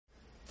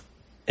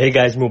Hey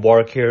guys,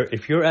 Mubarak here.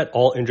 If you're at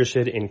all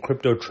interested in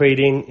crypto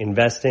trading,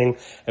 investing,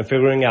 and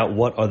figuring out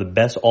what are the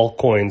best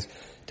altcoins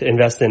to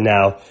invest in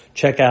now,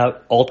 check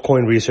out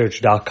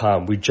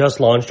altcoinresearch.com. We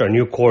just launched our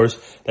new course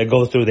that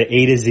goes through the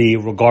A to Z,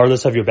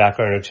 regardless of your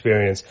background or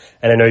experience.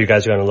 And I know you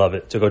guys are going to love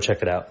it, so go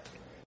check it out.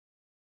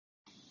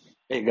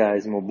 Hey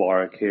guys,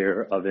 Mubarak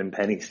here of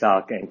Penny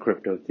Stock and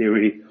Crypto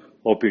Theory.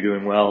 Hope you're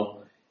doing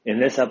well. In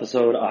this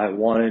episode, I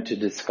wanted to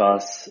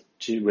discuss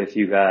with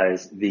you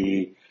guys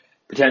the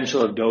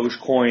potential of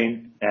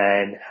Dogecoin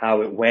and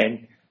how it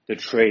went, the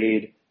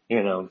trade,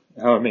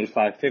 how it made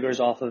 5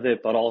 figures off of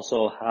it, but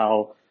also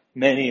how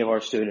many of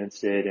our students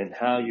did and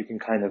how you can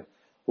kind of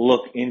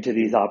look into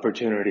these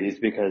opportunities,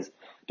 because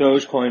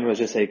Dogecoin was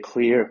just a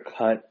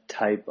clear-cut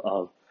type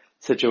of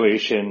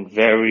situation,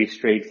 very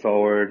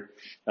straightforward,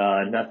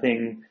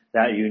 nothing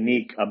that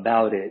unique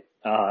about it.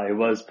 It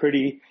was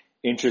pretty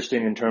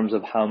interesting in terms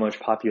of how much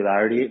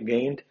popularity it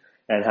gained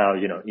and how,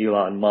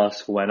 Elon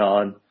Musk went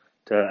on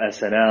to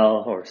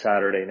SNL or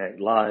Saturday Night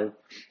Live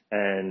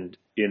and,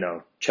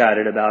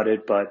 chatted about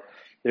it. But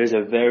there's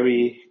a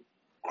very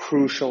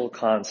crucial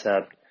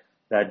concept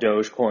that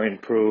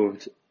Dogecoin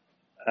proved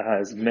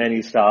has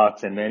many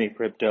stocks and many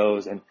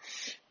cryptos and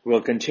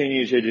will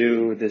continue to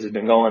do. This has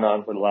been going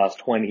on for the last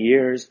 20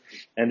 years,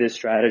 and this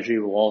strategy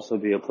will also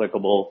be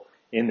applicable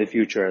in the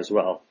future as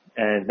well.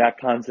 And that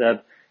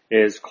concept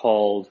is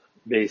called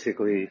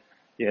basically,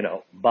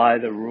 buy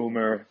the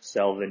rumor,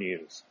 sell the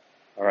news.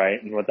 All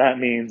right. And what that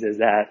means is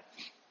that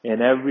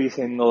in every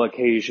single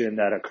occasion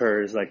that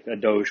occurs, like a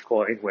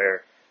Dogecoin,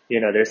 where,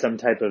 there's some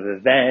type of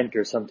event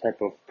or some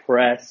type of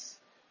press,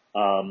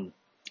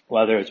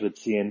 whether it's with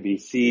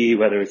CNBC,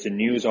 whether it's a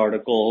news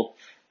article,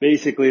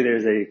 basically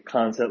there's a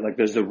concept, like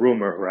there's a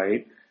rumor,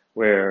 right?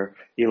 Where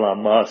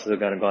Elon Musk is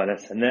going to go on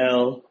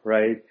SNL,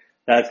 right?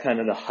 That's kind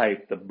of the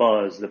hype, the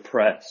buzz, the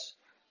press,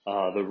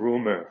 the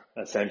rumor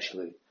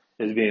essentially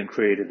is being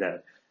created then.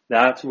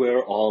 That's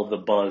where all the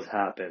buzz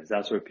happens.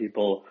 That's where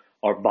people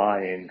are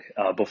buying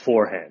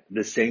beforehand.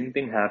 The same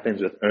thing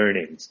happens with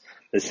earnings.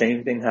 The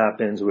same thing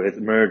happens with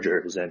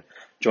mergers and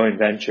joint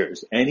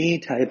ventures. Any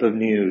type of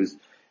news,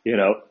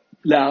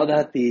 now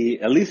that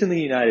at least in the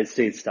United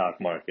States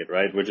stock market,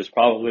 right, which is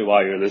probably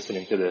why you're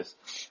listening to this.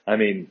 I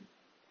mean,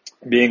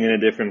 being in a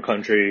different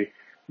country,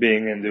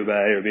 being in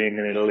Dubai or being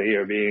in Italy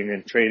or being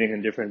in trading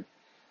in different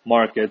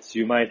markets,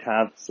 you might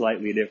have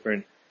slightly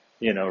different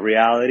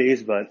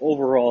realities, but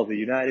overall the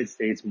United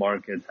States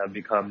markets have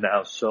become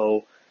now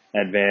so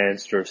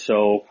advanced or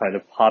so kind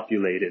of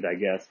populated, I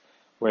guess,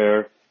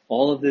 where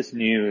all of this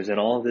news and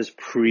all of this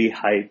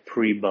pre-hype,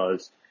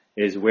 pre-buzz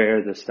is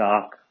where the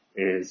stock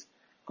is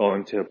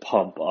going to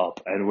pump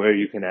up and where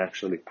you can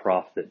actually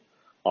profit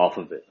off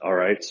of it. All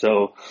right.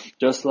 So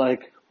just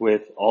like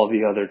with all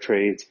the other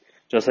trades,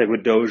 just like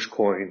with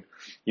Dogecoin,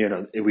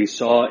 we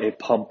saw it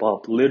pump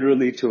up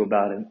literally to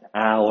about an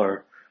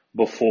hour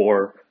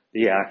before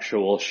the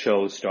actual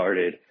show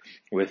started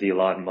with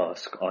Elon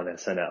Musk on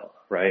SNL,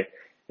 right?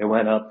 It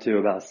went up to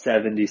about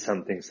 70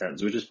 something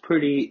cents, which is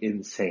pretty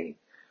insane,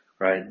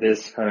 right?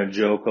 This kind of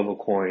joke of a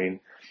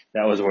coin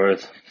that was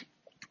worth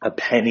a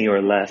penny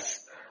or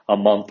less a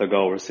month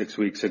ago or 6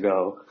 weeks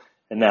ago,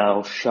 and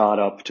now shot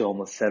up to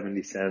almost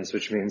 70 cents,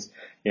 which means,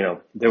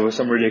 there was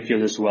some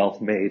ridiculous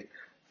wealth made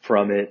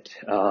from it,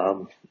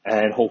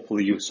 and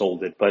hopefully you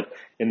sold it. But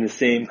in the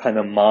same kind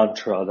of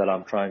mantra that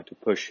I'm trying to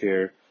push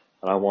here,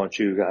 and I want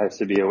you guys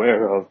to be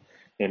aware of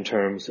in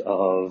terms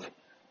of,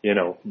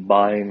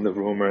 buying the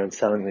rumor and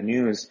selling the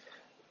news,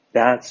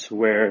 that's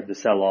where the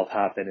sell-off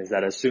happened, is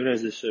that as soon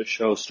as this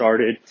show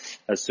started,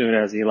 as soon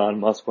as Elon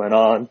Musk went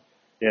on,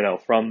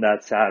 from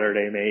that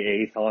Saturday,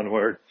 May 8th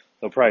onward,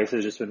 the price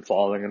has just been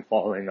falling and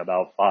falling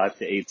about 5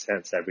 to 8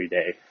 cents every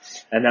day.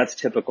 And that's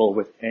typical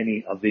with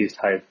any of these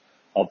types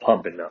of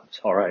pump and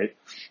dumps, all right?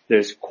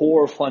 There's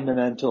core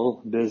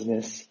fundamental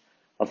business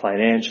of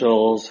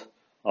financials,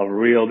 of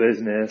real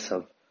business,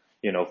 of,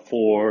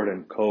 Ford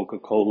and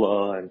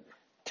Coca-Cola and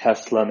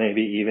Tesla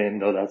maybe even,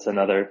 though that's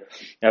another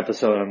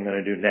episode I'm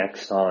going to do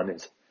next on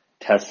is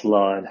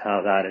Tesla and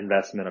how that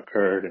investment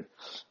occurred and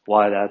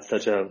why that's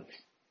such a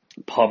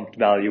pumped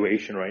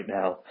valuation right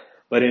now.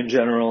 But in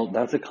general,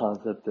 that's a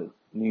concept that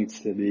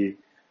needs to be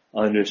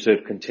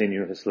understood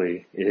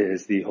continuously,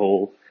 is the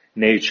whole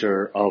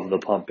nature of the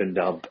pump and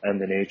dump and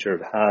the nature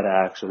of how to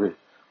actually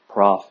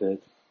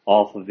profit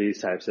off of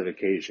these types of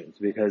occasions.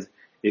 Because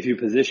if you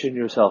position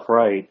yourself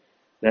right,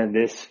 then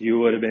you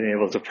would have been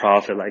able to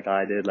profit like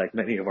I did, like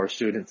many of our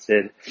students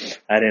did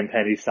at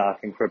Penny Stock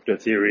and Crypto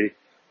Theory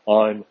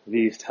on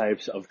these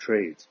types of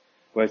trades,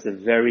 where it's a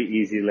very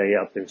easy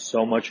layup. There's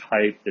so much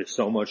hype. There's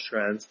so much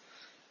trends.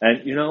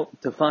 And,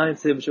 to find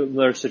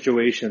similar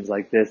situations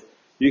like this,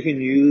 you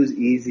can use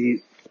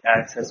easy,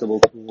 accessible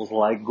tools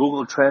like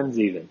Google Trends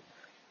even.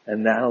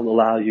 And that'll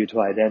allow you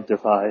to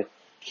identify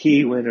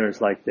key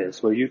winners like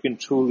this, where you can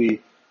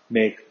truly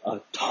make a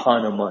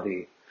ton of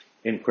money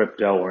in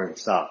crypto or in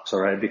stocks,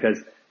 all right?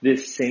 Because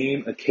this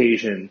same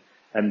occasion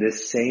and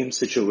this same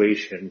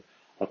situation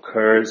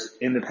occurs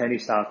in the penny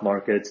stock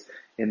markets,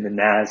 in the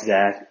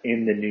NASDAQ,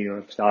 in the New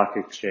York Stock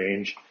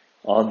Exchange,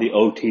 on the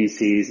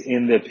OTCs,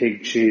 in the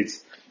pig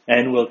sheets,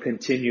 and will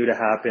continue to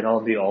happen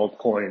on the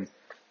altcoins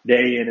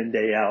day in and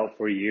day out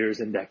for years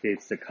and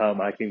decades to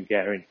come. I can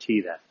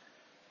guarantee that.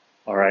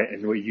 All right.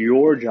 And what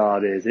your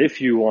job is,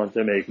 if you want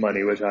to make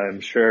money, which I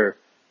am sure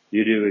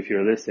you do if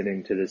you're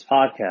listening to this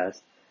podcast,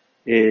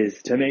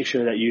 is to make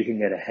sure that you can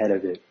get ahead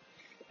of it.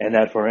 And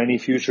that for any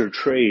future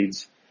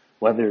trades,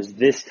 when there's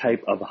this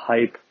type of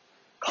hype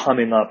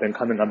coming up and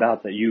coming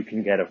about, that you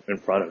can get in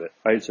front of it,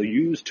 right? So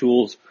use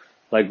tools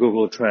like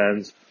Google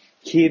Trends.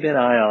 Keep an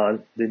eye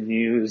on the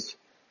news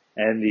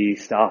and the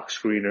stock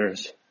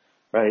screeners,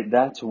 right?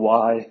 That's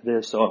why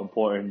they're so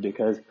important,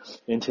 because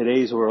in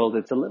today's world,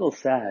 it's a little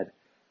sad,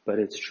 but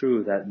it's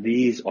true that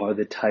these are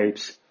the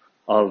types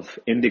of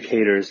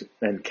indicators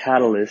and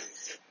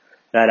catalysts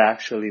that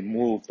actually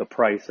move the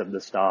price of the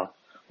stock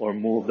or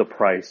move the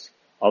price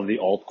of the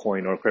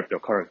altcoin or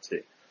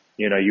cryptocurrency.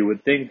 You know, you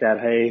would think that,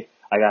 hey,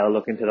 I gotta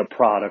look into the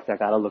product, I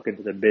gotta look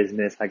into the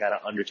business, I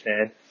gotta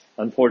understand.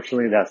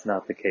 Unfortunately, that's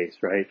not the case,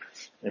 right?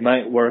 It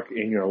might work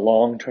in your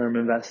long-term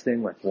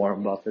investing, like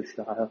Warren Buffett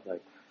style,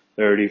 like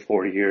 30,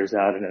 40 years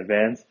out in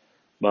advance.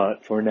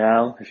 But for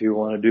now, if you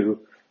want to do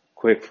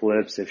quick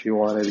flips, if you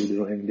want to be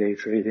doing day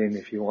trading,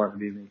 if you want to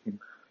be making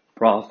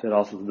profit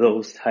off of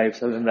those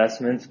types of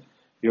investments,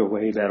 you're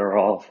way better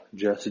off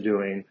just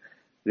doing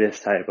this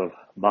type of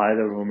buy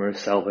the rumors,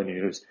 sell the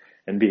news,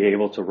 and be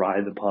able to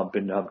ride the pump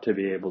and dump to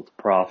be able to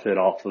profit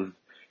off of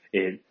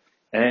it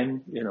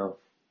and, you know,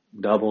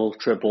 double,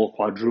 triple,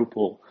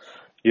 quadruple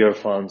your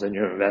funds and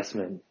your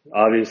investment.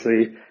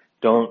 Obviously,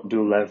 don't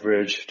do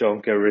leverage,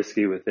 don't get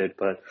risky with it,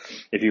 but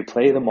if you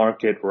play the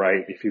market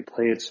right, if you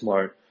play it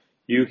smart,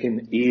 you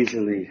can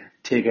easily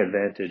take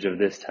advantage of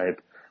this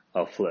type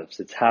of flips.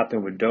 It's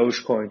happened with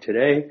Dogecoin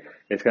today.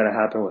 It's going to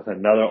happen with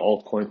another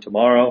altcoin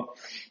tomorrow.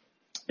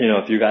 You know,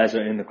 if you guys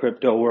are in the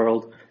crypto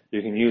world,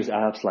 you can use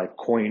apps like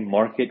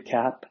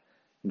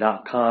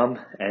CoinMarketCap.com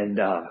and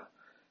I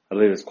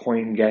believe it's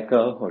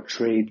CoinGecko or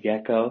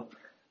TradeGecko.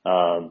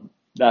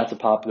 That's a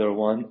popular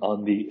one.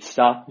 On the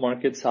stock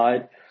market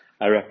side,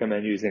 I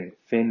recommend using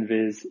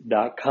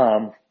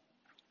Finviz.com,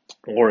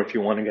 or if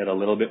you want to get a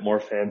little bit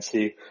more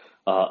fancy,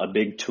 a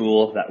big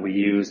tool that we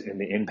use in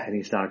the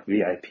InPenny Stock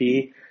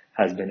VIP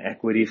has been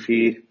Equity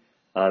Feed.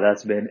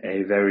 That's been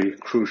a very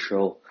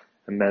crucial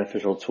and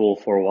beneficial tool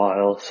for a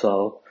while.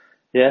 So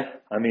yeah,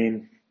 I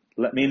mean,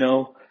 let me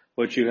know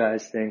what you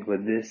guys think,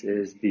 but this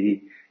is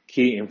the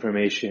key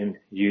information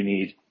you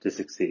need to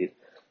succeed.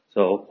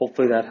 So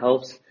hopefully that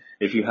helps.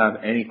 If you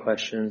have any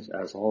questions,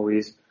 as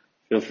always,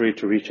 feel free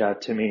to reach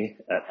out to me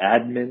at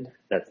admin,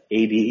 that's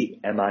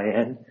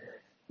ADMIN,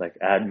 like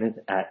admin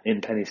at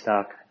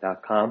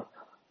InPennyStock.com.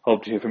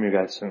 Hope to hear from you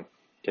guys soon.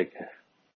 Take care.